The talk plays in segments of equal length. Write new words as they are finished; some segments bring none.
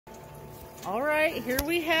All right, here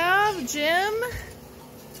we have Jim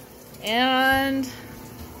and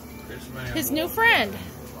his new friend.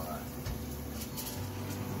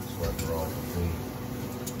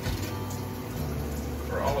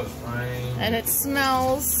 And it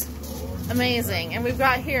smells amazing. And we've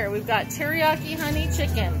got teriyaki honey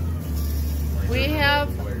chicken. We have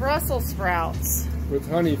Brussels sprouts. With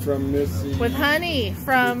honey from Missy. With honey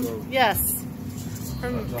from, yes,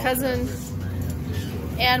 from cousin.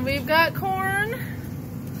 And we've got corn.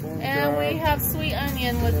 And we have sweet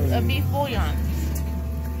onion with a beef bouillon.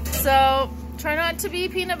 So, try not to be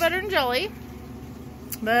peanut butter and jelly.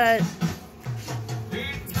 But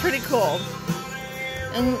it's pretty cool.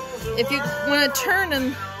 And if you want to turn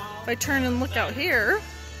and, if I turn and look out here,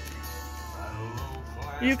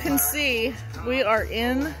 you can see we are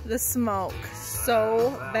in the smoke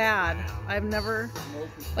so bad. I've never,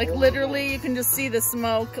 like literally you can just see the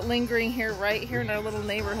smoke lingering here, right here in our little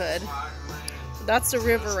neighborhood. That's the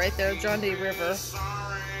river right there, John Day River.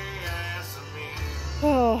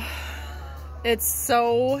 Oh, it's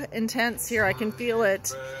so intense here. I can feel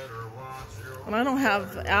it. And I don't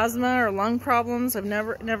have asthma or lung problems. I've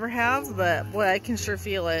never have, but boy, I can sure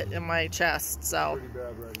feel it in my chest. So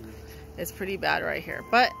it's pretty bad right here.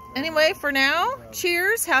 But anyway, for now,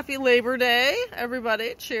 cheers. Happy Labor Day,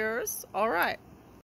 everybody. Cheers. All right.